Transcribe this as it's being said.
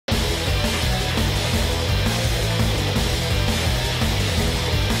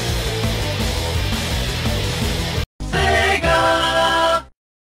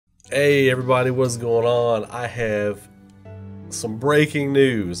Hey everybody, what's going on? I have some breaking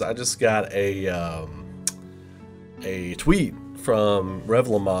news. I just got a tweet from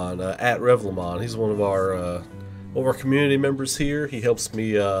Revlamon, at Revlamon. He's one of our community members here. He helps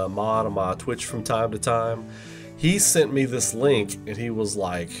me mod on my Twitch from time to time. He sent me this link and he was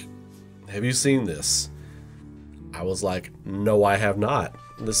like, "Have you seen this?" I was like, "No, I have not.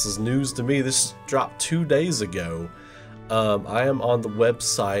 This is news to me. This dropped 2 days ago." I am on the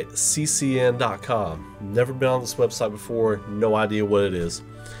website ccn.com. Never been on this website before, no idea what it is.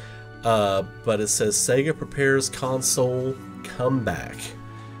 But it says Sega prepares console comeback.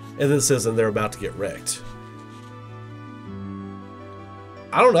 And then it says, and they're about to get wrecked.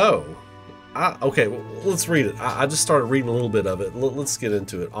 I don't know. Okay, well, let's read it. I just started reading a little bit of it. Let's get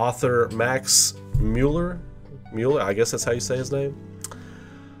into it. Author Max Mueller, I guess that's how you say his name.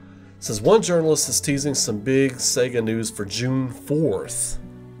 It says one journalist is teasing some big Sega news for June 4th,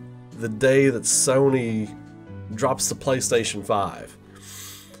 the day that Sony drops the PlayStation 5.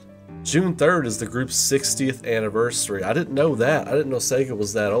 June 3rd is the group's 60th anniversary. I didn't know that. I didn't know Sega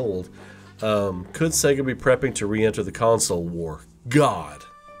was that old. Could Sega be prepping to re-enter the console war? God,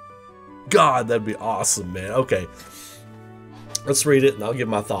 that'd be awesome, man. Okay, let's read it and I'll give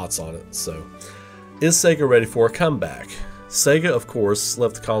my thoughts on it. So, is Sega ready for a comeback? Sega, of course,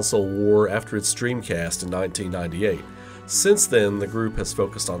 left the console war after its Dreamcast in 1998. Since then, the group has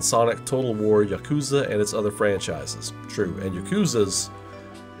focused on Sonic, Total War, Yakuza, and its other franchises. True, and Yakuza's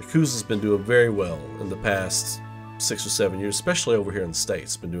been doing very well in the past 6 or 7 years, especially over here in the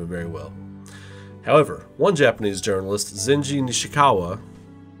States, been doing very well. However, one Japanese journalist, Zenji Nishikawa,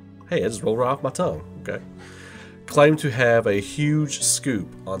 hey, I just rolled right off my tongue, okay, claimed to have a huge scoop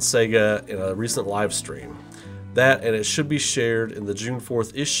on Sega in a recent live stream. That, and it should be shared in the June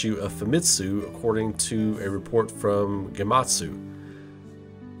 4th issue of Famitsu, according to a report from Gematsu.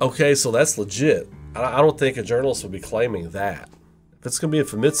 Okay, so that's legit. I don't think a journalist would be claiming that. If it's going to be in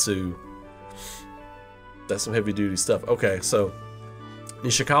Famitsu, that's some heavy-duty stuff. Okay, so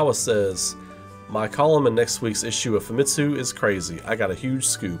Nishikawa says, my column in next week's issue of Famitsu is crazy. I got a huge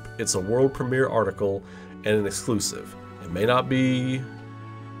scoop. It's a world premiere article and an exclusive. It may not be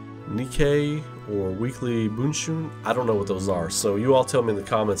Nikkei or Weekly Bunshun. I don't know what those are. So you all tell me in the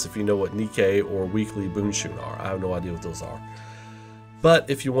comments if you know what Nikkei or Weekly Bunshun are. I have no idea what those are. But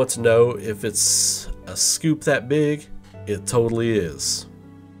if you want to know if it's a scoop that big, it totally is.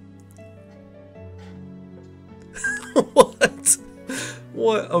 What?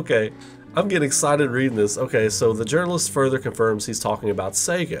 What? Okay. I'm getting excited reading this. Okay, so the journalist further confirms he's talking about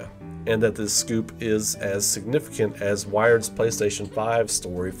Sega, and that this scoop is as significant as Wired's PlayStation 5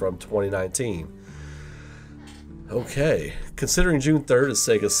 story from 2019. Okay, considering June 3rd is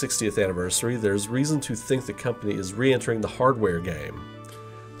Sega's 60th anniversary, there's reason to think the company is re-entering the hardware game.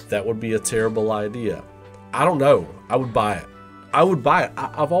 That would be a terrible idea. I don't know. I would buy it. I would buy it.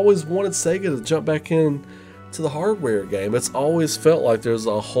 I've always wanted Sega to jump back in to the hardware game. It's always felt like there's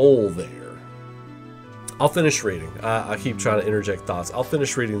a hole there. I'll finish reading. I keep trying to interject thoughts. I'll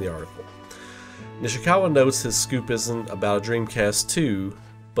finish reading the article. Nishikawa notes his scoop isn't about a Dreamcast 2,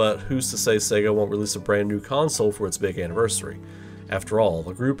 but who's to say Sega won't release a brand new console for its big anniversary? After all,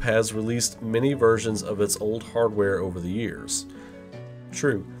 the group has released many versions of its old hardware over the years.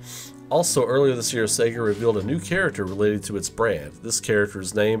 True. Also, earlier this year, Sega revealed a new character related to its brand. This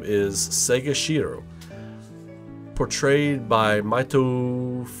character's name is Sega Shiro, portrayed by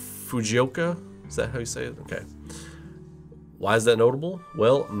Maito Fujioka. Is that how you say it? Okay. Why is that notable?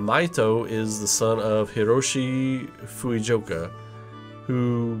 Well, Maito is the son of Hiroshi Fujioka,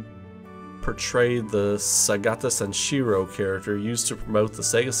 who portrayed the Sagata Sanshiro character used to promote the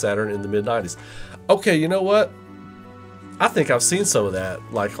Sega Saturn in the mid-90s. Okay, you know what? I think I've seen some of that,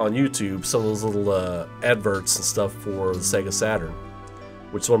 like on YouTube, some of those little adverts and stuff for the Sega Saturn,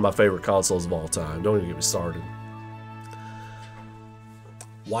 which is one of my favorite consoles of all time. Don't even get me started.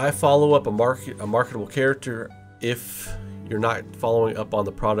 Why follow up a marketable character if you're not following up on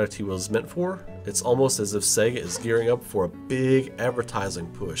the product he was meant for? It's almost as if Sega is gearing up for a big advertising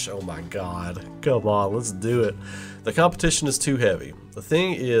push. Oh my god. Come on, let's do it. The competition is too heavy. The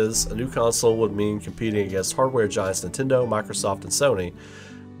thing is, a new console would mean competing against hardware giants Nintendo, Microsoft, and Sony.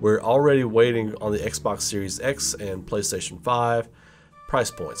 We're already waiting on the Xbox Series X and PlayStation 5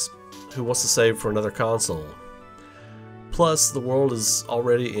 price points. Who wants to save for another console? Plus, the world is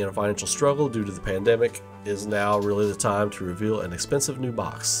already in a financial struggle due to the pandemic. Is now really the time to reveal an expensive new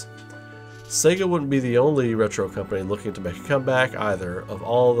box? Sega wouldn't be the only retro company looking to make a comeback either. Of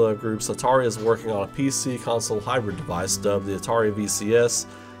all the groups, Atari is working on a PC console hybrid device dubbed the Atari VCS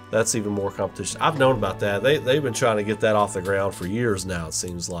That's even more competition. I've known about that. They've been trying to get that off the ground for years now, it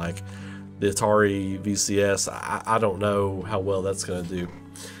seems like. The Atari VCS, I don't know how well that's going to do.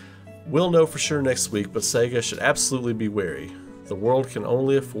 We'll know for sure next week, but Sega should absolutely be wary. The world can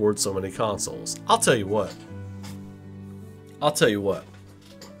only afford so many consoles. I'll tell you what.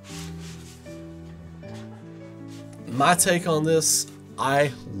 My take on this,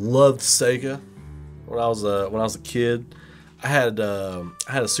 I loved Sega when I was a kid. I had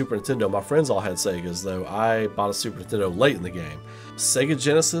a Super Nintendo. My friends all had Segas, though. I bought a Super Nintendo late in the game. Sega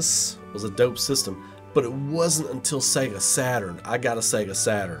Genesis was a dope system, but it wasn't until Sega Saturn I got a Sega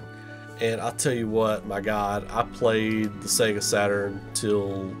Saturn. And I'll tell you what, my God, I played the Sega Saturn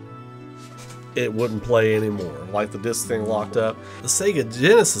till it wouldn't play anymore. Like the disc thing locked up. The Sega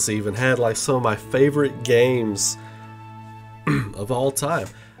Genesis even had like some of my favorite games of all time.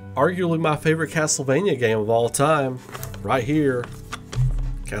 Arguably my favorite Castlevania game of all time, right here.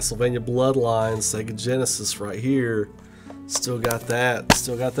 Castlevania Bloodlines, Sega Genesis right here. Still got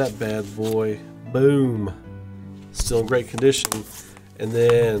that bad boy. Boom. Still in great condition. And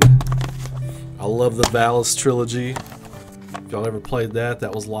then I love the Valis trilogy. If y'all ever played that,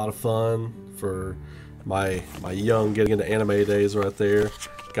 that was a lot of fun for my young getting into anime days right there.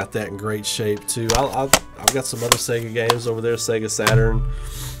 Got that in great shape too. I've got some other Sega games over there, Sega Saturn,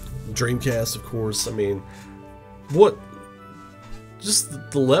 Dreamcast, of course. I mean,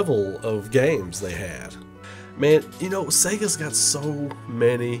 just the level of games they had. Man, you know, Sega's got so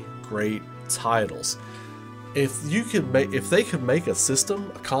many great titles. If they could make a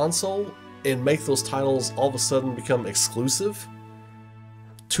system, a console, and make those titles all of a sudden become exclusive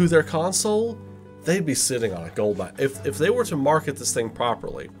to their console, they'd be sitting on a gold mine. If they were to market this thing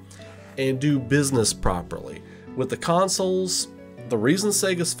properly and do business properly with the consoles, the reason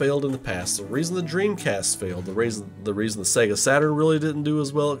Sega's failed in the past, the reason the Dreamcast failed, the reason the Sega Saturn really didn't do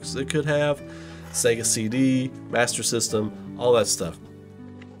as well as it could have, Sega CD, Master System, all that stuff,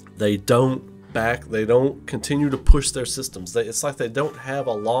 they don't continue to push their systems. It's like they don't have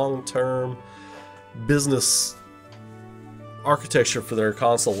a long-term business architecture for their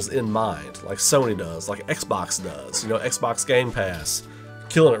consoles in mind, like Sony does, like Xbox does. You know, Xbox Game Pass,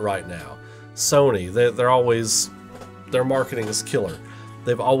 killing it right now. Sony, their marketing is killer.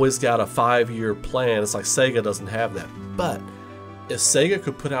 They've always got a 5-year plan. It's like Sega doesn't have that. But if Sega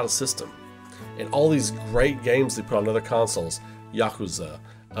could put out a system and all these great games they put on other consoles, Yakuza,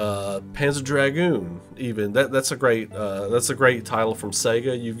 Panzer Dragoon, even that's a great title from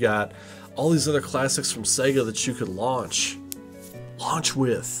Sega. You've got all these other classics from Sega that you could launch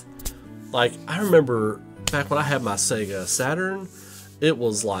with. Like, I remember back when I had my Sega Saturn, it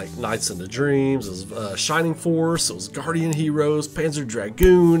was like Nights into Dreams, it was Shining Force, it was Guardian Heroes, Panzer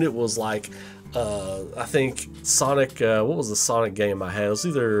Dragoon, it was like I think Sonic, what was the Sonic game I had? It was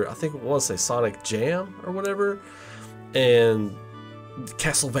either, I want to say Sonic Jam or whatever, and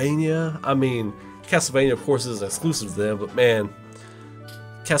Castlevania. I mean, Castlevania of course isn't exclusive to them, but man,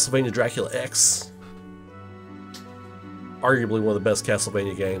 Castlevania Dracula X, arguably one of the best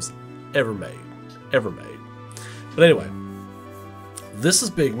Castlevania games ever made. But anyway, this is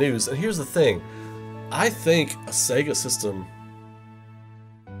big news, and here's the thing. I think a Sega system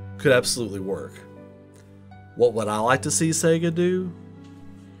could absolutely work. What would I like to see Sega do?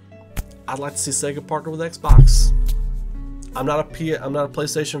 I'd like to see Sega partner with Xbox. I'm not a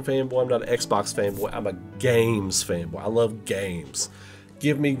PlayStation fanboy, I'm not an Xbox fanboy, I'm a games fanboy. I love games.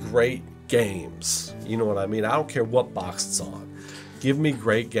 Give me great games. You know what I mean? I don't care what box it's on. Give me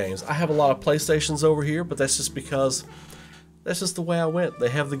great games. I have a lot of PlayStations over here, but that's just because that's just the way I went. They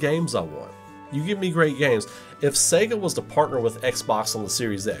have the games I want. You give me great games. If Sega was to partner with Xbox on the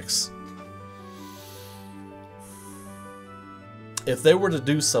Series X, if they were to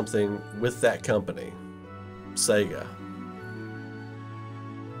do something with that company, Sega,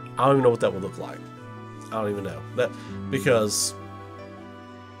 I don't even know what that would look like. I don't even know. Because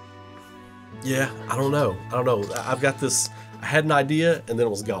yeah, I don't know. I've got this, I had an idea and then it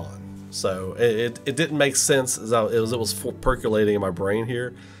was gone. So it didn't make sense as it was percolating in my brain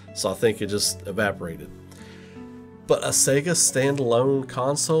here. So I think it just evaporated. But a Sega standalone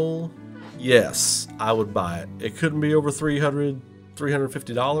console, yes, I would buy it. It couldn't be over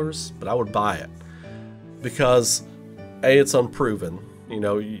 $350, but I would buy it. Because A, it's unproven, you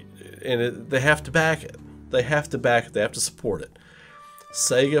know, and they have to back it. They have to back it. They have to support it.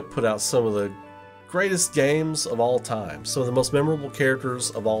 Sega put out some of the greatest games of all time, some of the most memorable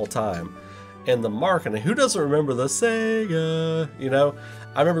characters of all time, and the marketing. Who doesn't remember the Sega? You know,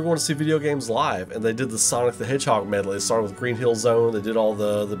 I remember going to see video games live, and they did the Sonic the Hedgehog medley. They started with Green Hill Zone. They did all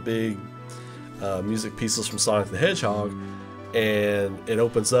the big music pieces from Sonic the Hedgehog, and it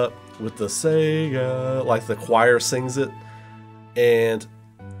opens up with the Sega, like the choir sings it, and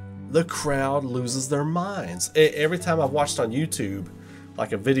the crowd loses their minds. Every time I've watched on YouTube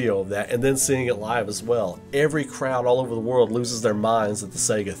like a video of that and then seeing it live as well, every crowd all over the world loses their minds at the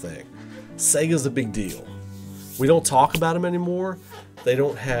Sega thing. Sega's a big deal. We don't talk about them anymore. They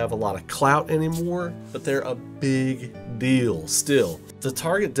don't have a lot of clout anymore, but they're a big deal still. The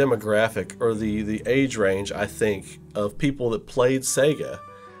target demographic, or the age range, I think, of people that played Sega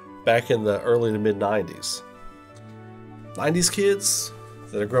back in the early to mid 90s. 90s kids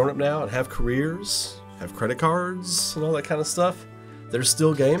that are grown up now and have careers, have credit cards and all that kind of stuff, they're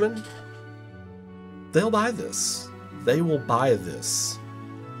still gaming, they'll buy this. They will buy this.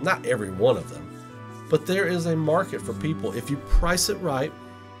 Not every one of them, but there is a market for people if you price it right.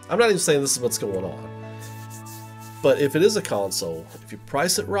 I'm not even saying this is what's going on, but if it is a console, if you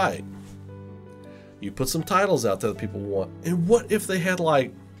price it right, you put some titles out there that people want. And what if they had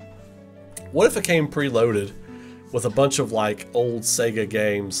like, what if it came preloaded with a bunch of like old Sega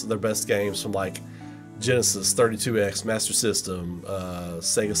games, their best games from like Genesis, 32X, Master System,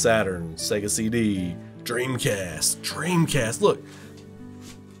 Sega Saturn, Sega CD, Dreamcast. Look,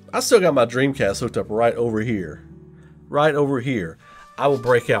 I still got my Dreamcast hooked up right over here. Right over here. I will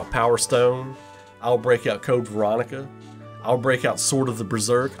break out Power Stone. I'll break out Code Veronica. I'll break out Sword of the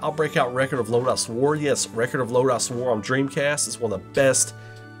Berserk. I'll break out Record of Lodoss War. Yes, Record of Lodoss War on Dreamcast is one of the best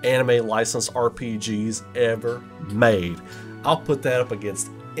anime licensed RPGs ever made. I'll put that up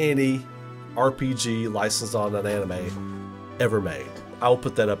against any RPG licensed on an anime ever made. I'll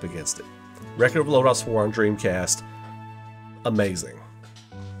put that up against it. Record of Lodoss War on Dreamcast, amazing.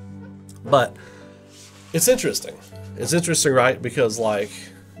 But it's interesting. It's interesting, right? Because like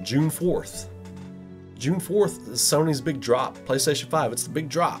June 4th is Sony's big drop. PlayStation 5, it's the big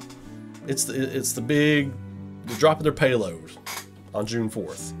drop. It's the big, they're dropping their payload on June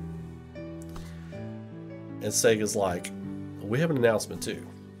 4th. And Sega's like, we have an announcement too.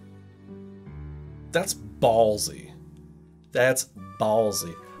 That's ballsy. That's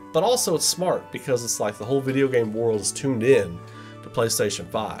ballsy. But also it's smart because it's like the whole video game world is tuned in to PlayStation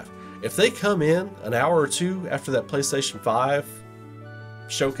 5. If they come in an hour or two after that PlayStation 5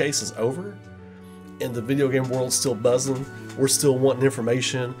 showcase is over, and the video game world's still buzzing, we're still wanting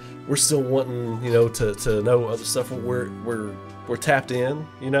information, we're still wanting, you know, to know other stuff, we're tapped in,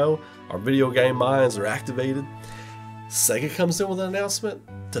 you know, our video game minds are activated. Sega comes in with an announcement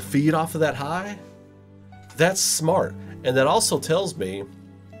to feed off of that high. That's smart. And that also tells me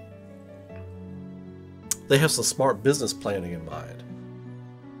they have some smart business planning in mind.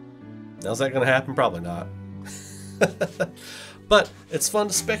 Now, is that going to happen? Probably not. But it's fun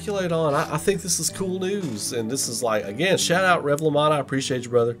to speculate on. I think this is cool news. And this is like, again, shout out Rev Lamont. I appreciate you,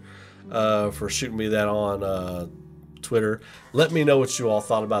 brother, for shooting me that on Twitter. Let me know what you all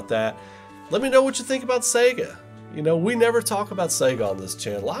thought about that. Let me know what you think about Sega. You know, we never talk about Sega on this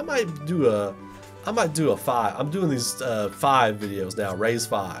channel. I might do a 5. I'm doing these 5 videos now, Raise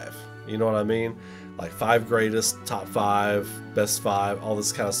 5. You know what I mean? Like 5 greatest, top 5, best 5, all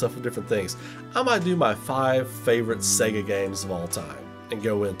this kind of stuff with different things. I might do my 5 favorite Sega games of all time and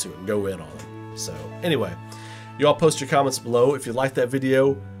go into it and go in on them. So anyway, you all post your comments below. If you like that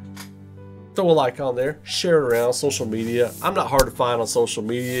video, throw a like on there, share it around social media. I'm not hard to find on social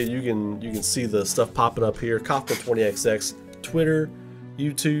media. You can see the stuff popping up here. Kaufman20XX, Twitter,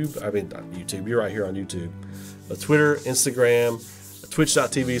 YouTube. I mean, not YouTube. You're right here on YouTube. But Twitter, Instagram,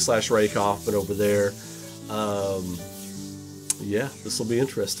 twitch.tv/Ray Kaufman over there. Yeah, this will be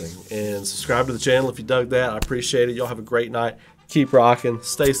interesting. And subscribe to the channel if you dug that. I appreciate it. Y'all have a great night. Keep rocking.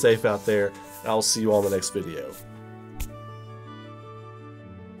 Stay safe out there. And I will see you all in the next video.